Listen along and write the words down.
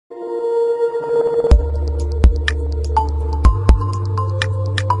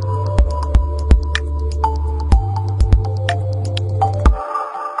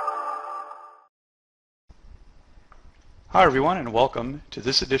Hi everyone, and welcome to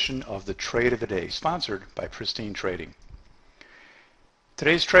this edition of the Trade of the Day, sponsored by Pristine Trading.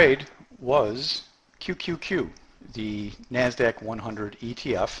 Today's trade was QQQ, the NASDAQ 100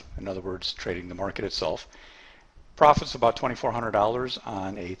 ETF, in other words, trading the market itself. Profits about $2,400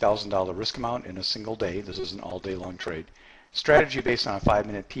 on a $1,000 risk amount in a single day. This is an all-day long trade. Strategy based on a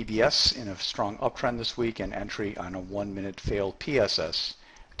 5-minute PBS in a strong uptrend this week, and entry on a 1-minute failed PSS.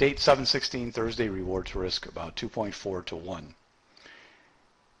 Date 7/16, Thursday, reward to risk about 2.4 to 1.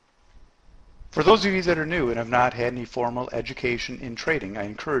 For those of you that are new and have not had any formal education in trading, I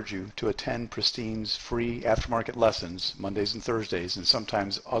encourage you to attend Pristine's free aftermarket lessons Mondays and Thursdays, and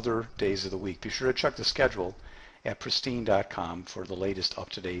sometimes other days of the week. Be sure to check the schedule at pristine.com for the latest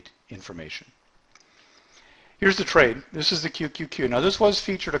up-to-date information. Here's the trade. This is the QQQ. Now this was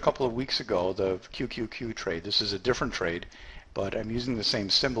featured a couple of weeks ago, the QQQ trade. This is a different trade, but I'm using the same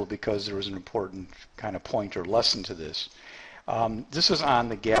symbol because there was an important kind of point or lesson to this. This is on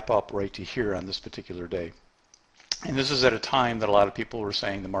the gap up right to here on this particular day. And this is at a time that a lot of people were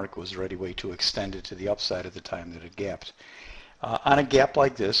saying the market was ready way to extend it to the upside at the time that it gapped. On a gap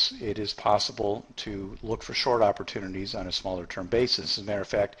like this, it is possible to look for short opportunities on a smaller term basis. As a matter of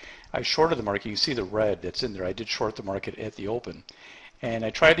fact, I shorted the market. You can see the red that's in there. I did short the market at the open. And I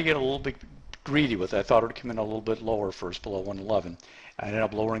tried to get a little bit greedy with it. I thought it would come in a little bit lower first, below 111. I ended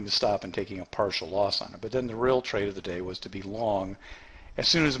up lowering the stop and taking a partial loss on it. But then the real trade of the day was to be long as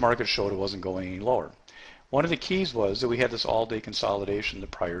soon as the market showed it wasn't going any lower. One of the keys was that we had this all-day consolidation the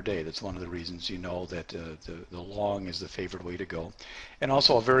prior day. That's one of the reasons you know that the long is the favored way to go. And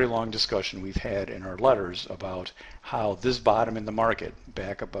also a very long discussion we've had in our letters about how this bottom in the market,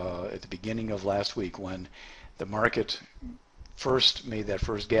 back up at the beginning of last week when the market first made that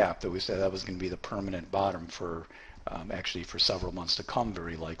first gap, that we said that was going to be the permanent bottom for actually for several months to come,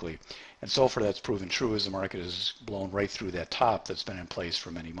 very likely. And so far that's proven true as the market has blown right through that top that's been in place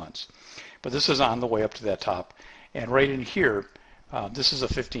for many months. But this is on the way up to that top. And right in here, this is a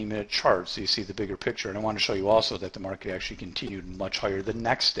 15-minute chart, so you see the bigger picture. And I want to show you also that the market actually continued much higher the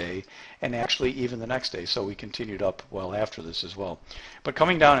next day, and actually even the next day. So we continued up well after this as well. But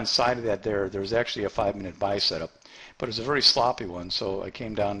coming down inside of that there's actually a 5-minute buy setup. But it's a very sloppy one, so I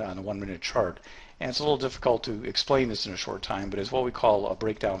came down on the 1-minute chart. And it's a little difficult to explain this in a short time, but it's what we call a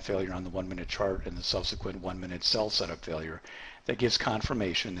breakdown failure on the 1-minute chart and the subsequent 1-minute sell setup failure that gives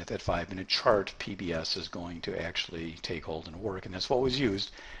confirmation that that 5-minute chart PBS is going to actually take hold and work. And that's what was used.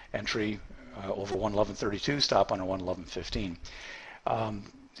 Entry over 111.32, stop under 111.15.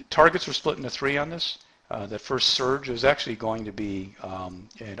 Targets were split into 3 on this. That first surge is actually going to be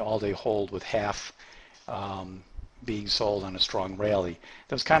an all-day hold with half being sold on a strong rally.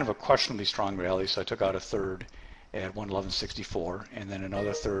 That was kind of a questionably strong rally, so I took out a third at 111.64 and then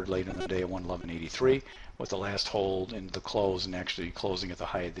another third late in the day at 111.83 with the last hold into the close and actually closing at the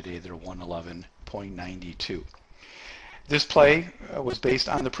high of the day there at 111.92. This play was based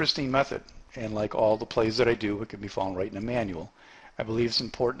on the Pristine method, and like all the plays that I do, it can be found right in a manual. I believe it's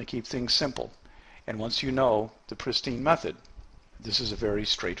important to keep things simple, and once you know the Pristine method, this is a very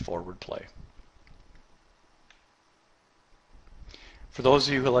straightforward play. For those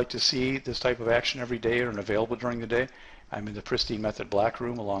of you who like to see this type of action every day and available during the day, I'm in the Pristine Method Black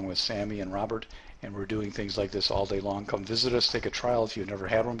Room along with Sammy and Robert, and we're doing things like this all day long. Come visit us, take a trial if you've never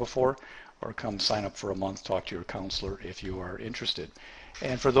had one before, or come sign up for a month, talk to your counselor if you are interested.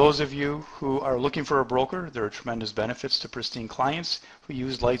 And for those of you who are looking for a broker, there are tremendous benefits to Pristine clients who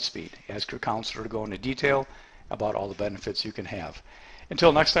use Lightspeed. Ask your counselor to go into detail about all the benefits you can have.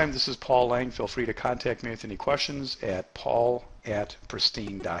 Until next time, this is Paul Lang. Feel free to contact me with any questions at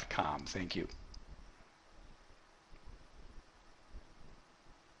paul@pristine.com. Thank you.